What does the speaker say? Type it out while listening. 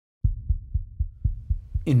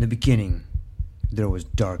In the beginning, there was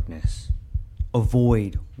darkness, a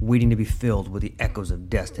void waiting to be filled with the echoes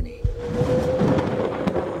of destiny.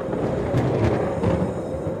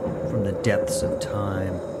 From the depths of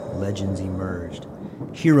time, legends emerged.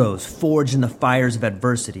 Heroes forged in the fires of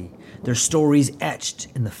adversity, their stories etched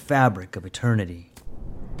in the fabric of eternity.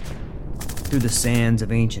 Through the sands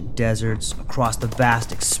of ancient deserts, across the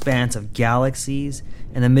vast expanse of galaxies,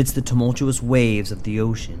 and amidst the tumultuous waves of the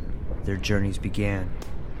ocean, their journeys began.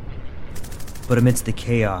 But amidst the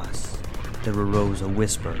chaos, there arose a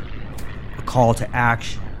whisper, a call to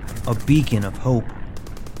action, a beacon of hope.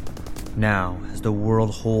 Now, as the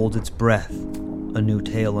world holds its breath, a new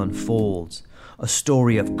tale unfolds, a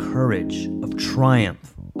story of courage, of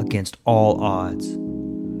triumph against all odds.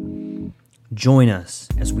 Join us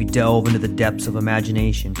as we delve into the depths of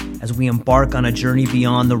imagination, as we embark on a journey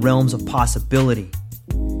beyond the realms of possibility.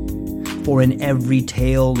 For in every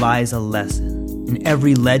tale lies a lesson, in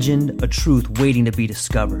every legend a truth waiting to be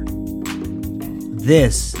discovered.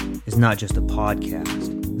 This is not just a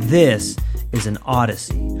podcast. This is an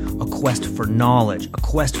odyssey, a quest for knowledge, a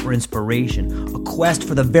quest for inspiration, a quest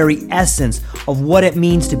for the very essence of what it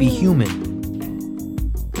means to be human.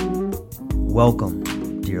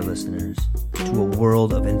 Welcome, dear listeners, to a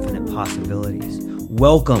world of infinite possibilities.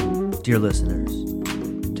 Welcome, dear listeners,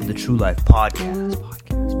 to the True Life Podcast.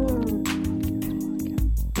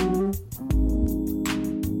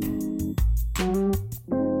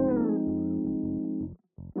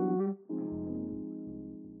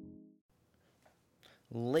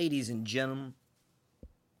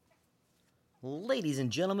 Ladies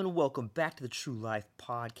and gentlemen, welcome back to the True Life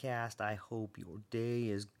Podcast. I hope your day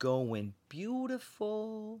is going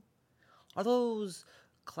beautiful. Are those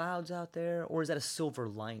clouds out there, or is that a silver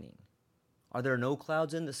lining? Are there no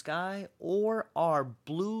clouds in the sky, or are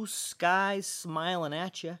blue skies smiling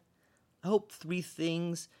at you? I hope 3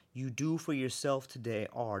 things you do for yourself today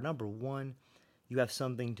are: number 1, you have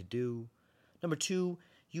something to do; number 2,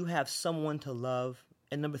 you have someone to love;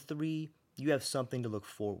 and number 3, you have something to look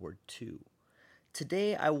forward to.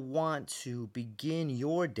 Today, I want to begin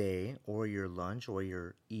your day, or your lunch, or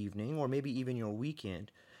your evening, or maybe even your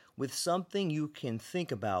weekend with something you can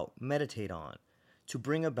think about, meditate on, to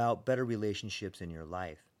bring about better relationships in your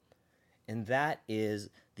life. And that is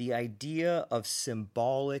the idea of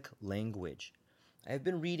symbolic language. I have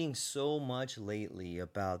been reading so much lately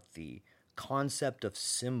about the concept of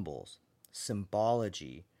symbols,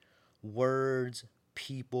 symbology, words,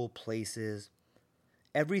 people, places.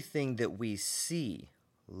 Everything that we see,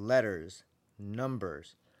 letters,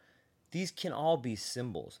 numbers, these can all be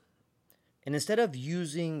symbols. And instead of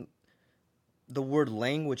using the word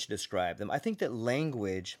language to describe them, I think that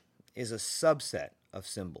language is a subset of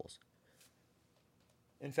symbols.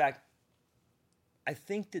 In fact, I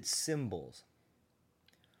think that symbols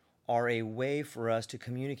are a way for us to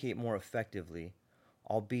communicate more effectively,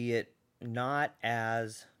 albeit not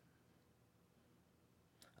as,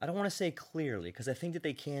 I don't want to say clearly, because I think that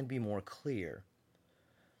they can be more clear.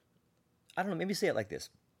 I don't know, maybe say it like this.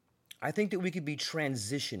 I think that we could be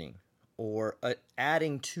transitioning or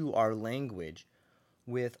adding to our language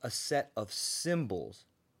with a set of symbols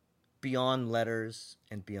beyond letters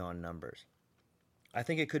and beyond numbers. I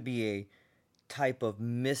think it could be a type of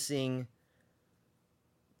missing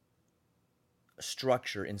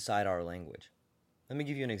structure inside our language. Let me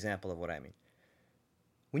give you an example of what I mean.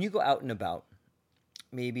 When you go out and about,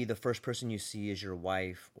 maybe the first person you see is your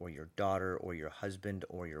wife or your daughter or your husband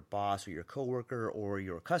or your boss or your coworker or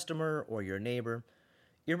your customer or your neighbor.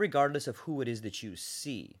 Irregardless of who it is that you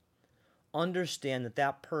see, understand that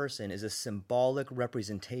that person is a symbolic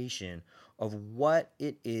representation of what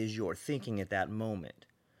it is you're thinking at that moment.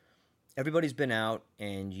 Everybody's been out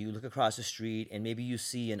and you look across the street and maybe you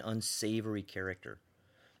see an unsavory character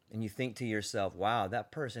and you think to yourself, wow,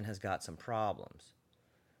 that person has got some problems.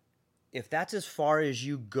 If that's as far as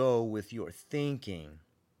you go with your thinking,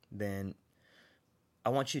 then I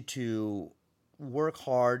want you to work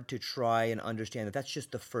hard to try and understand that that's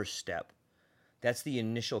just the first step. That's the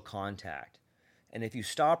initial contact. And if you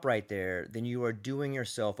stop right there, then you are doing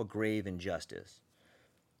yourself a grave injustice.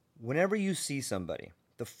 Whenever you see somebody,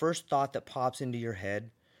 the first thought that pops into your head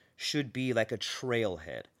should be like a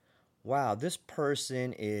trailhead. Wow, this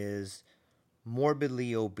person is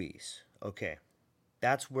morbidly obese. Okay.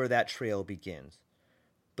 That's where that trail begins.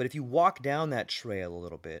 But if you walk down that trail a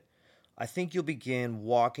little bit, I think you'll begin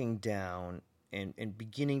walking down and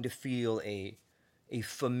beginning to feel a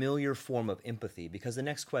familiar form of empathy, because the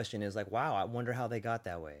next question is like, wow, I wonder how they got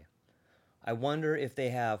that way. I wonder if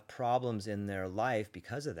they have problems in their life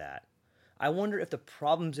because of that. I wonder if the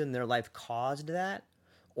problems in their life caused that,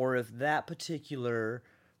 or if that particular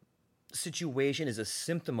situation is a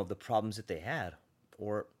symptom of the problems that they had,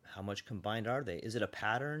 or how much combined are they? Is it a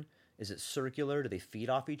pattern? Is it circular? Do they feed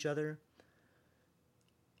off each other?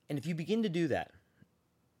 And if you begin to do that,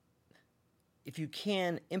 if you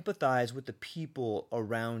can empathize with the people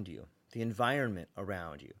around you, the environment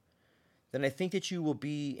around you, then I think that you will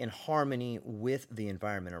be in harmony with the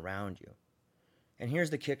environment around you. And here's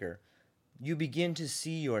the kicker. You begin to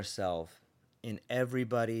see yourself in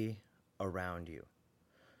everybody around you.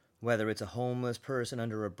 Whether it's a homeless person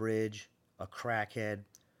under a bridge, a crackhead,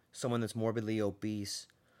 someone that's morbidly obese,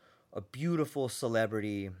 a beautiful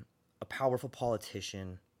celebrity, a powerful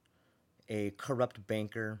politician, a corrupt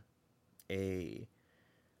banker, a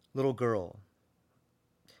little girl.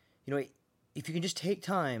 You know, if you can just take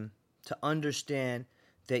time to understand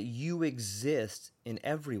that you exist in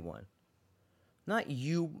everyone, not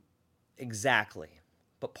you exactly,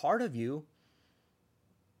 but part of you.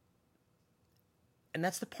 And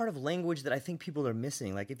that's the part of language that I think people are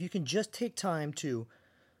missing. Like, if you can just take time to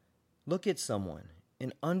look at someone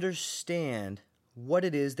and understand what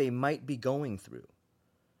it is they might be going through,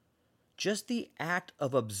 just the act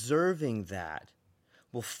of observing that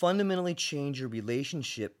will fundamentally change your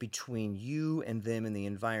relationship between you and them in the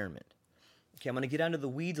environment. Okay, I'm going to get onto the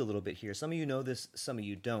weeds a little bit here. Some of you know this, some of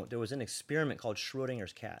you don't. There was an experiment called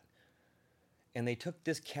Schrodinger's cat. And they took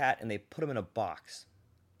this cat and they put him in a box.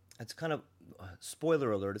 It's kind of,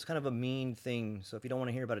 spoiler alert, it's kind of a mean thing. So if you don't want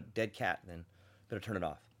to hear about a dead cat, then you better turn it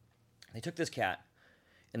off. They took this cat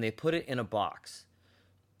and they put it in a box.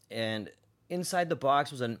 And inside the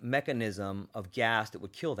box was a mechanism of gas that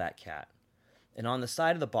would kill that cat. And on the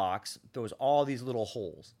side of the box, there was all these little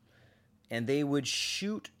holes. And they would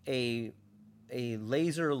shoot a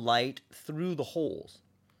laser light through the holes.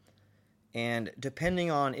 And depending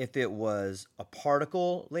on if it was a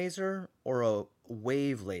particle laser or a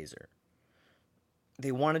wave laser,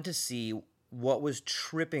 they wanted to see what was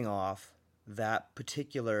tripping off that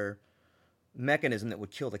particular mechanism that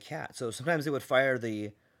would kill the cat. So sometimes they would fire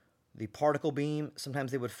the particle beam,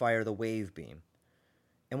 sometimes they would fire the wave beam.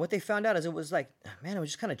 And what they found out is it was like, man, it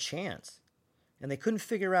was just kind of chance. And they couldn't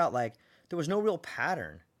figure out, like, there was no real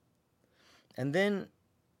pattern. And then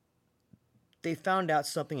they found out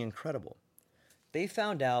something incredible. They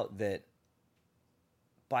found out that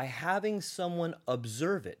by having someone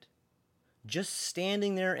observe it, just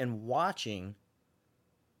standing there and watching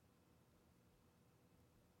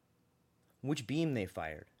which beam they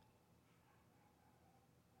fired,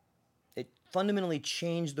 it fundamentally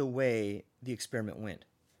changed the way the experiment went.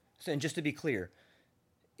 So, and just to be clear,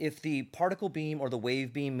 if the particle beam or the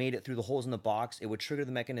wave beam made it through the holes in the box, it would trigger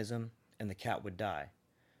the mechanism and the cat would die.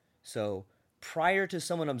 So prior to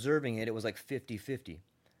someone observing it, it was like 50-50.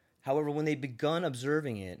 However, when they begun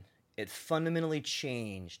observing it, it fundamentally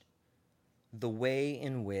changed the way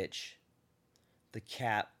in which the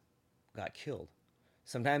cat got killed.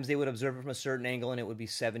 Sometimes they would observe it from a certain angle and it would be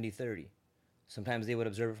 70-30. Sometimes they would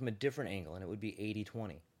observe it from a different angle and it would be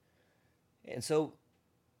 80-20. And so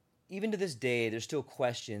even to this day, there's still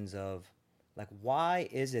questions of, like, why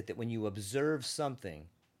is it that when you observe something,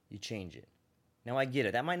 you change it? Now, I get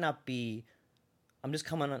it. That might not be, I'm just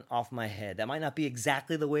coming off my head. That might not be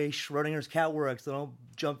exactly the way Schrodinger's cat works, so don't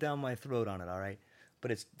jump down my throat on it, all right?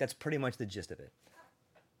 But that's pretty much the gist of it.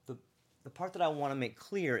 The part that I want to make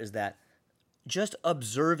clear is that just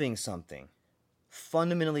observing something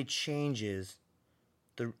fundamentally changes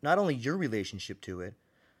not only your relationship to it,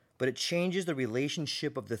 but it changes the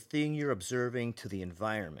relationship of the thing you're observing to the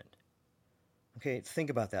environment. Okay,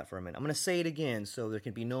 think about that for a minute. I'm going to say it again so there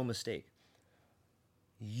can be no mistake.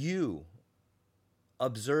 You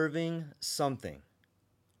observing something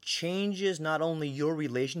changes not only your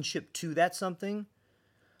relationship to that something,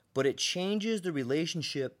 but it changes the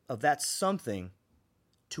relationship of that something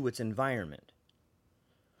to its environment.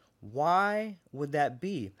 Why would that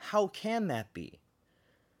be? How can that be?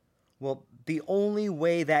 Well, the only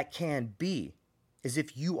way that can be is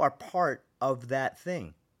if you are part of that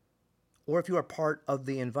thing, or if you are part of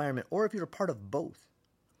the environment, or if you're a part of both.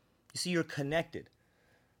 You see, you're connected.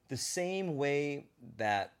 The same way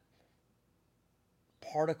that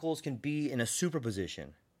particles can be in a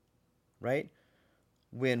superposition, right?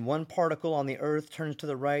 When one particle on the Earth turns to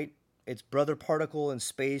the right, its brother particle in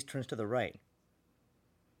space turns to the right.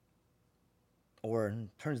 Or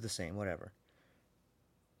turns the same, whatever.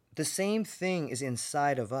 The same thing is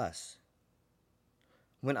inside of us.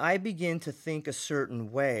 When I begin to think a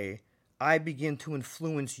certain way, I begin to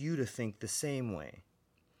influence you to think the same way.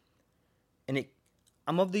 And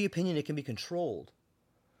I'm of the opinion it can be controlled.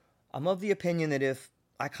 I'm of the opinion that if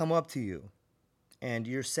I come up to you and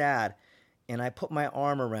you're sad and I put my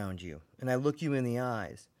arm around you and I look you in the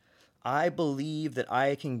eyes, I believe that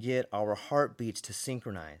I can get our heartbeats to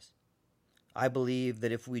synchronize. I believe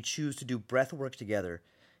that if we choose to do breath work together,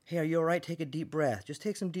 hey, are you all right? Take a deep breath. Just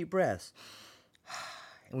take some deep breaths.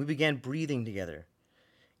 And we began breathing together.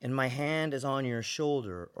 And my hand is on your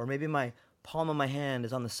shoulder, or maybe my palm of my hand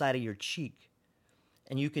is on the side of your cheek.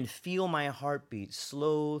 And you can feel my heartbeat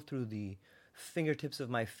slow through the fingertips of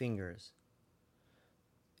my fingers.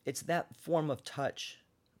 It's that form of touch.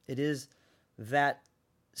 It is that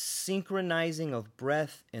synchronizing of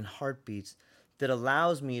breath and heartbeats that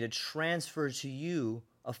allows me to transfer to you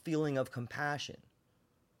a feeling of compassion.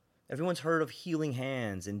 Everyone's heard of healing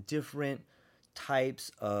hands and different types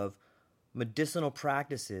of medicinal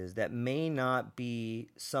practices that may not be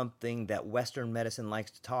something that Western medicine likes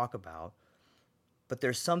to talk about, but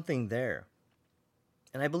there's something there.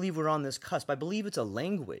 And I believe we're on this cusp. I believe it's a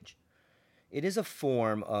language. It is a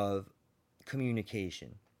form of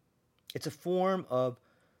communication. It's a form of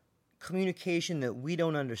communication that we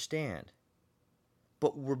don't understand,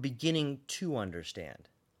 but we're beginning to understand.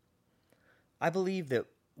 I believe that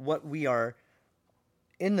what we are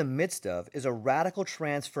in the midst of is a radical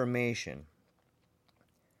transformation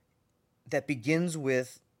that begins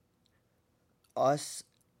with us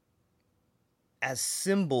as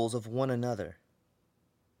symbols of one another,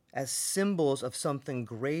 as symbols of something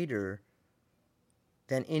greater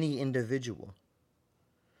than any individual.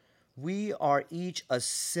 We are each a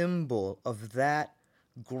symbol of that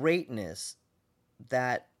greatness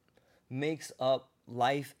that makes up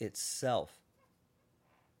life itself.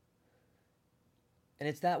 And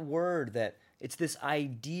it's that word that, it's this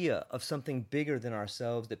idea of something bigger than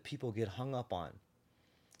ourselves that people get hung up on.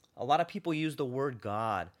 A lot of people use the word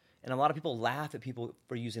God, and a lot of people laugh at people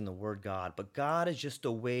for using the word God, but God is just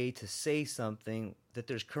a way to say something that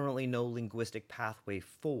there's currently no linguistic pathway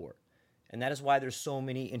for. And that is why there's so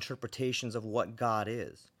many interpretations of what God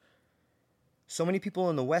is. So many people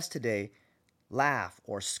in the West today laugh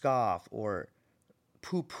or scoff or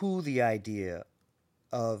poo-poo the idea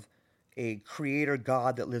of a creator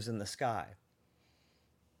God that lives in the sky.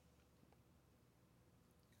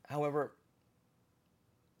 However,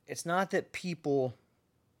 it's not that people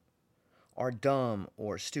are dumb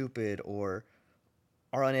or stupid or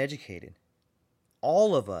are uneducated.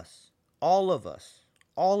 All of us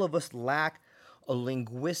lack a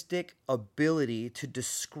linguistic ability to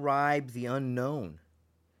describe the unknown.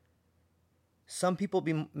 Some people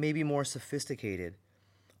may be more sophisticated.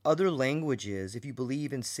 Other languages, if you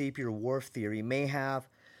believe in Sapir-Whorf theory, may have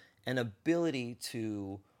an ability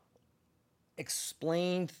to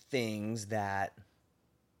explain things that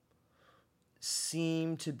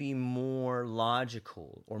seem to be more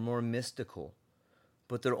logical or more mystical,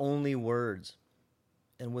 but they're only words.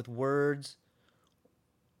 And with words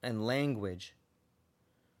and language,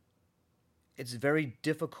 it's very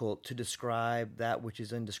difficult to describe that which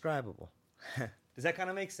is indescribable. Does that kind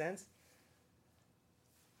of make sense?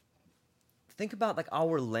 Think about like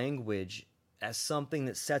our language as something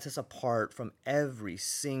that sets us apart from every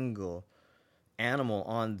single animal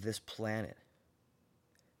on this planet.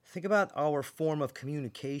 Think about our form of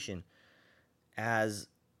communication. As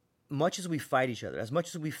much as we fight each other, as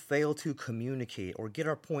much as we fail to communicate or get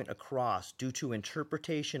our point across due to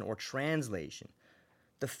interpretation or translation,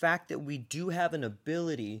 the fact that we do have an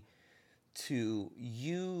ability to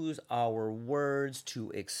use our words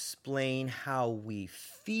to explain how we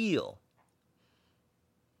feel,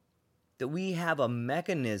 that we have a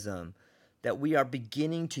mechanism that we are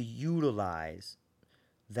beginning to utilize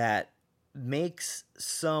that makes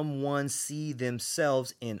someone see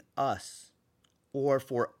themselves in us, or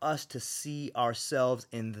for us to see ourselves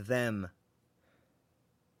in them.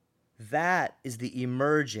 That is the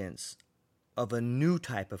emergence of a new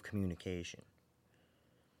type of communication.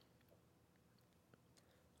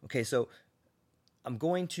 Okay, so I'm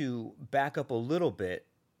going to back up a little bit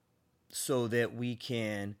so that we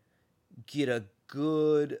can get a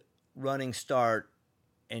good running start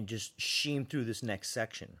and just sheam through this next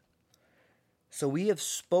section. So we have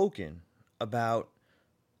spoken about,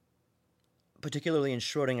 particularly in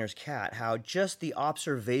Schrodinger's cat, how just the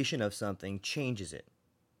observation of something changes it.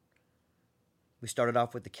 We started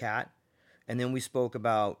off with the cat, and then we spoke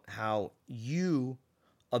about how you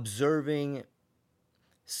observing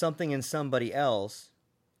something in somebody else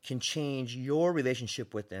can change your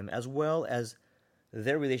relationship with them as well as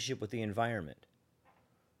their relationship with the environment.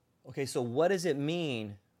 Okay, so what does it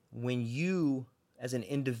mean when you, as an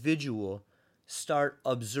individual, start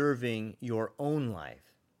observing your own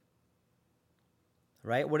life?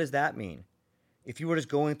 Right? What does that mean? If you were just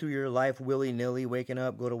going through your life willy-nilly, waking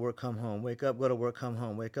up, go to work, come home, wake up, go to work, come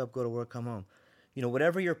home, wake up, go to work, come home,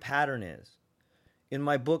 whatever your pattern is. In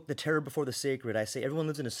my book, The Terror Before the Sacred, I say everyone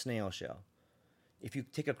lives in a snail shell. If you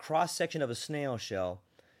take a cross-section of a snail shell,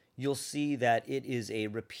 you'll see that it is a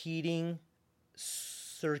repeating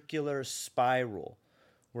circular spiral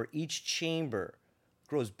where each chamber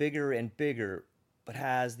grows bigger and bigger but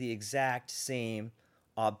has the exact same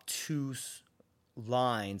obtuse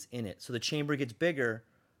lines in it. So the chamber gets bigger,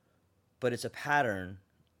 but it's a pattern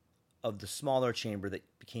of the smaller chamber that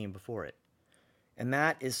came before it. And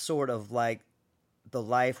that is sort of like the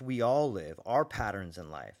life we all live, our patterns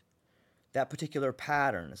in life. That particular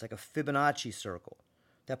pattern is like a Fibonacci circle.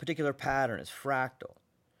 That particular pattern is fractal.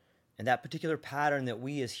 And that particular pattern that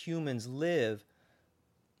we as humans live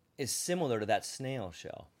is similar to that snail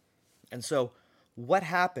shell. And so what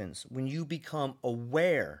happens when you become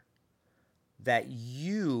aware that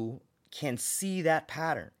you can see that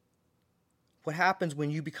pattern? What happens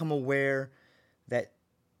when you become aware that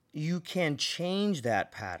you can change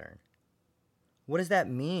that pattern? What does that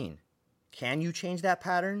mean? Can you change that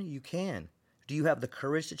pattern? You can. Do you have the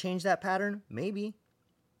courage to change that pattern? Maybe.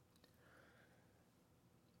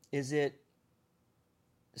 Is it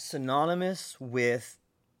synonymous with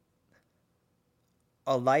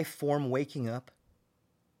a life form waking up?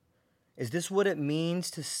 Is this what it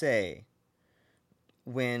means to say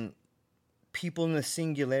when people in the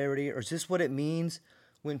singularity, or is this what it means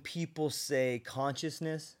when people say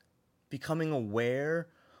consciousness, becoming aware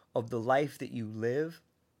of the life that you live,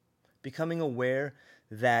 becoming aware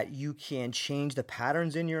that you can change the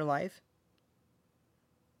patterns in your life?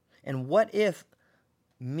 And what if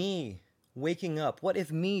me waking up, what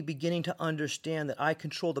if me beginning to understand that I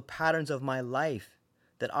control the patterns of my life,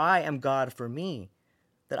 that I am God for me,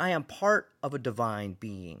 that I am part of a divine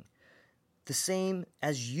being, the same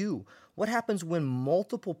as you? What happens when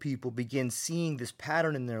multiple people begin seeing this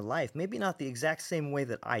pattern in their life? Maybe not the exact same way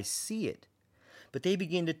that I see it, but they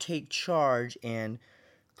begin to take charge and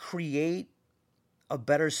create a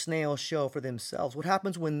better snail shell for themselves. What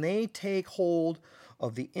happens when they take hold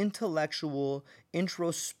of the intellectual,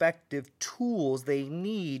 introspective tools they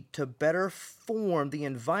need to better form the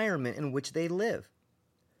environment in which they live?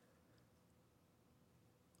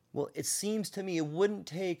 Well, it seems to me it wouldn't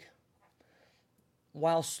take,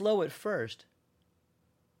 while slow at first,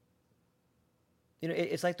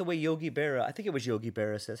 it's like the way Yogi Berra, I think it was Yogi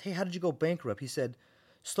Berra, says, hey, how did you go bankrupt? He said,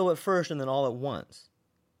 slow at first and then all at once.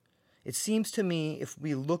 It seems to me if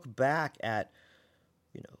we look back at,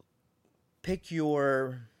 pick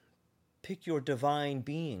your divine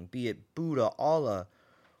being, be it Buddha, Allah,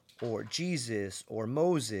 or Jesus, or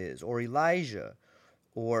Moses, or Elijah,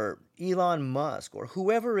 or Elon Musk, or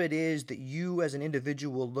whoever it is that you as an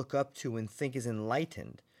individual look up to and think is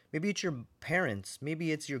enlightened. Maybe it's your parents,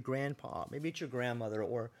 maybe it's your grandpa, maybe it's your grandmother,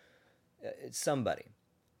 or it's somebody.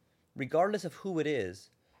 Regardless of who it is,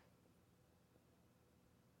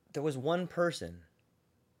 there was one person,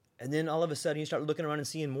 and then all of a sudden you start looking around and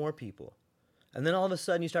seeing more people. And then all of a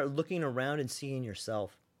sudden you start looking around and seeing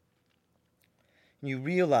yourself. And you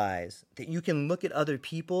realize that you can look at other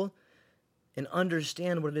people and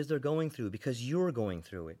understand what it is they're going through because you're going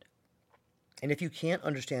through it. And if you can't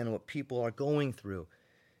understand what people are going through,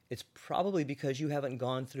 it's probably because you haven't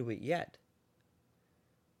gone through it yet.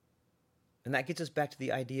 And that gets us back to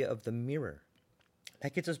the idea of the mirror.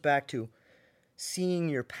 That gets us back to seeing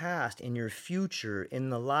your past and your future in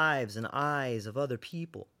the lives and eyes of other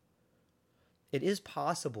people. It is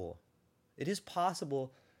possible. It is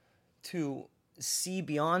possible to see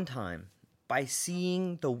beyond time by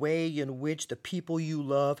seeing the way in which the people you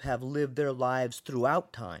love have lived their lives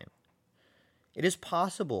throughout time. It is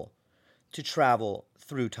possible to travel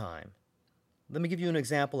through time. Let me give you an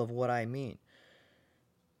example of what I mean.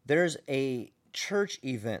 There's a church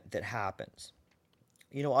event that happens.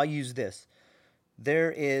 I'll use this.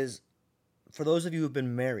 There is, for those of you who have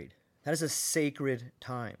been married, that is a sacred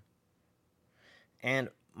time. And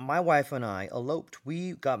my wife and I eloped.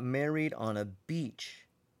 We got married on a beach,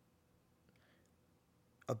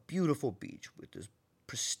 a beautiful beach with this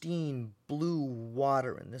pristine blue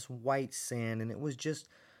water and this white sand. And it was just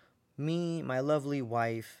me, my lovely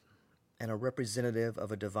wife, and a representative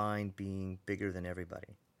of a divine being bigger than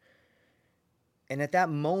everybody. And at that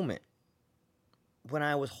moment, when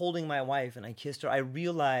I was holding my wife and I kissed her, I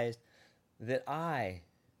realized that I,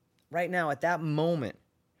 right now at that moment,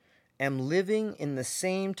 am living in the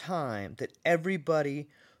same time that everybody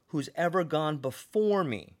who's ever gone before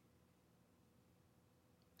me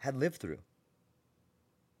had lived through.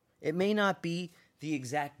 It may not be the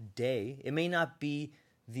exact day. It may not be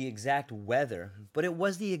the exact weather, but it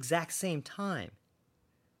was the exact same time.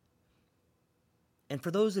 And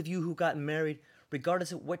for those of you who got married,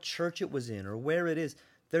 regardless of what church it was in or where it is,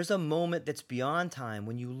 there's a moment that's beyond time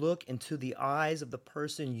when you look into the eyes of the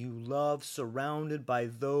person you love, surrounded by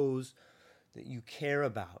those that you care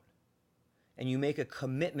about, and you make a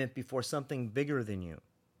commitment before something bigger than you.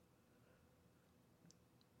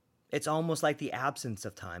 It's almost like the absence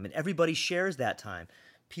of time, and everybody shares that time.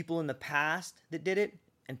 People in the past that did it,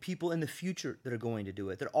 and people in the future that are going to do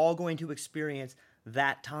it. They're all going to experience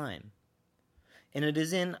that time. And it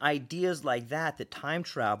is in ideas like that that time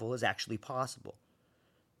travel is actually possible.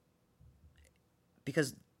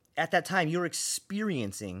 Because at that time, you're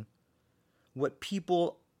experiencing what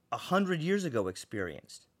people 100 years ago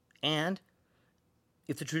experienced. And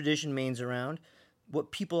if the tradition remains around,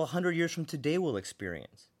 what people 100 years from today will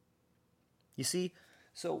experience. You see?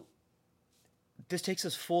 So this takes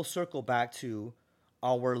us full circle back to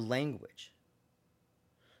our language.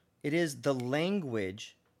 It is the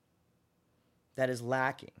language that is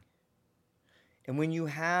lacking. And when you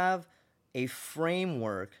have a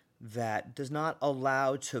framework that does not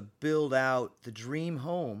allow to build out the dream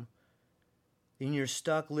home, then you're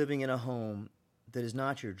stuck living in a home that is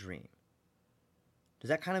not your dream. Does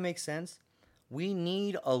that kind of make sense? We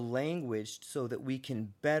need a language so that we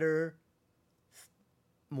can better,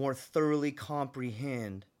 more thoroughly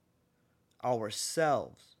comprehend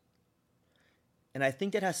ourselves. And I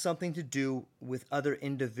think that has something to do with other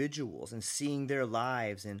individuals and seeing their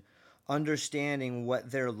lives and understanding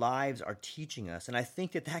what their lives are teaching us. And I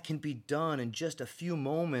think that that can be done in just a few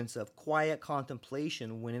moments of quiet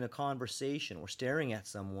contemplation when in a conversation or staring at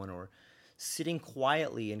someone or sitting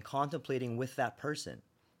quietly and contemplating with that person.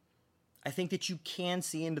 I think that you can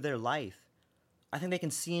see into their life. I think they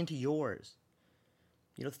can see into yours.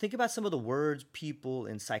 You know, think about some of the words people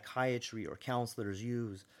in psychiatry or counselors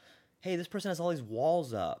use. Hey, this person has all these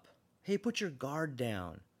walls up. Hey, put your guard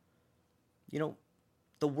down. You know,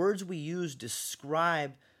 the words we use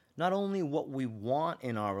describe not only what we want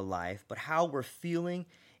in our life, but how we're feeling.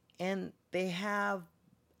 And the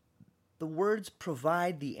words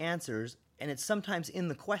provide the answers, and it's sometimes in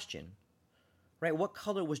the question. Right? What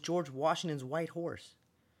color was George Washington's white horse?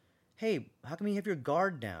 Hey, how come you have your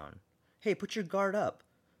guard down? Hey, put your guard up.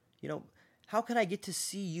 You know, how could I get to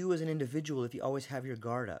see you as an individual if you always have your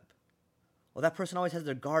guard up? Well, that person always has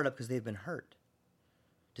their guard up because they've been hurt.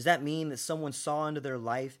 Does that mean that someone saw into their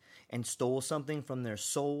life and stole something from their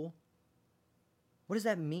soul? What does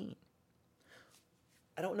that mean?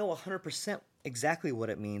 I don't know 100% exactly what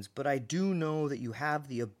it means, but I do know that you have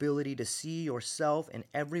the ability to see yourself and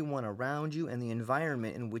everyone around you and the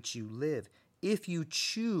environment in which you live if you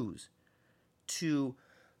choose to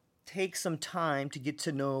take some time to get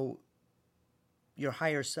to know your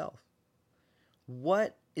higher self.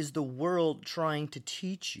 What is the world trying to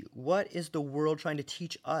teach you? What is the world trying to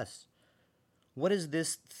teach us? What is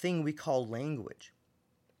this thing we call language?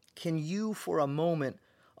 Can you, for a moment,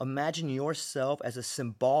 imagine yourself as a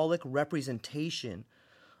symbolic representation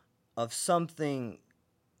of something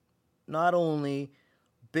not only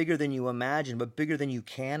bigger than you imagine, but bigger than you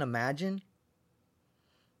can imagine?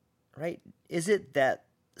 Right? Is it that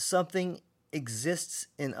something exists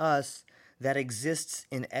in us that exists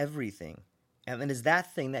in everything? And it is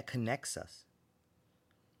that thing that connects us.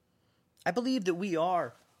 I believe that we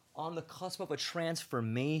are on the cusp of a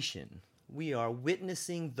transformation. We are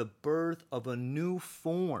witnessing the birth of a new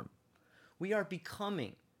form. We are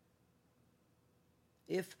becoming.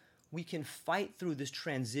 If we can fight through this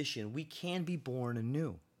transition, we can be born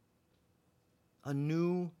anew. A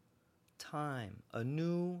new time, a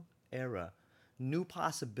new era, new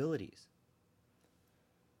possibilities.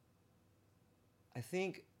 I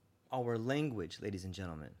think our language, ladies and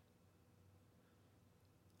gentlemen,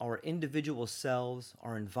 our individual selves,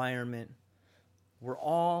 our environment, we're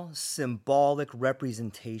all symbolic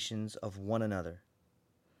representations of one another.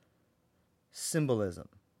 Symbolism,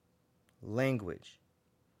 language.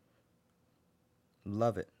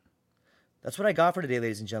 Love it. That's what I got for today,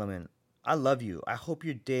 ladies and gentlemen. I love you. I hope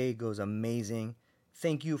your day goes amazing.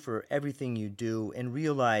 Thank you for everything you do, and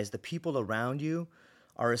realize the people around you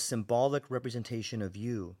are a symbolic representation of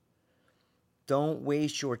you. Don't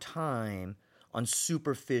waste your time on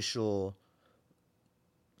superficial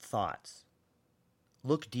thoughts.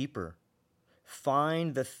 Look deeper.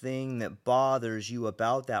 Find the thing that bothers you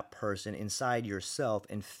about that person inside yourself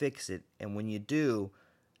and fix it. And when you do,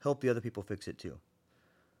 help the other people fix it too.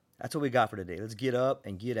 That's what we got for today. Let's get up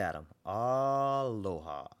and get at them.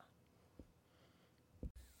 Aloha.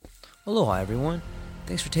 Aloha, everyone.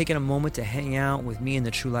 Thanks for taking a moment to hang out with me in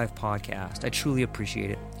the True Life Podcast. I truly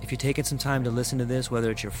appreciate it. If you're taking some time to listen to this,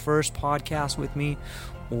 whether it's your first podcast with me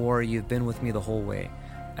or you've been with me the whole way,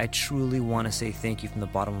 I truly want to say thank you from the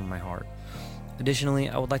bottom of my heart. Additionally,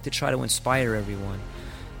 I would like to try to inspire everyone.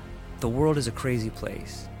 The world is a crazy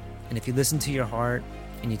place, and if you listen to your heart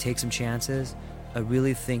and you take some chances, I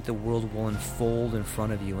really think the world will unfold in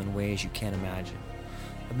front of you in ways you can't imagine.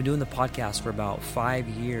 I've been doing the podcast for about 5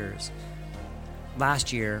 years.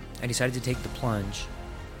 Last year, I decided to take the plunge.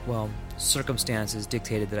 Well, circumstances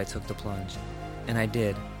dictated that I took the plunge, and I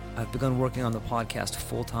did. I've begun working on the podcast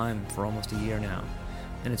full-time for almost a year now,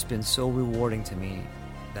 and it's been so rewarding to me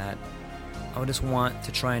that I would just want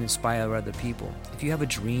to try and inspire other people. If you have a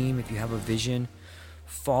dream, if you have a vision,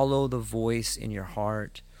 follow the voice in your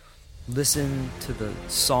heart, listen to the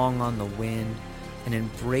song on the wind, and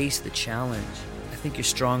embrace the challenge. I think you're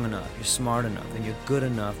strong enough, you're smart enough, and you're good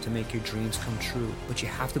enough to make your dreams come true, but you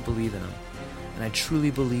have to believe in them. And I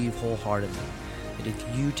truly believe wholeheartedly that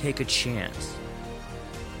if you take a chance,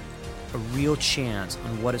 a real chance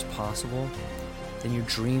on what is possible, then your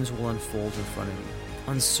dreams will unfold in front of you.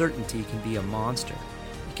 Uncertainty can be a monster.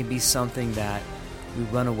 It can be something that we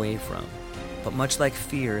run away from. But much like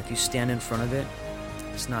fear, if you stand in front of it,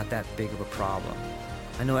 it's not that big of a problem.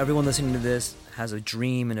 I know everyone listening to this has a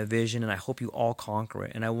dream and a vision, and I hope you all conquer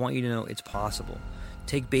it. And I want you to know it's possible.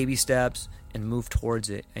 Take baby steps and move towards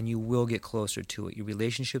it, and you will get closer to it. Your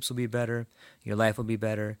relationships will be better. Your life will be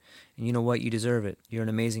better. And you know what? You deserve it. You're an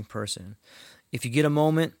amazing person. If you get a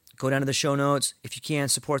moment, go down to the show notes. If you can,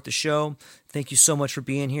 support the show. Thank you so much for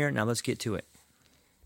being here. Now let's get to it.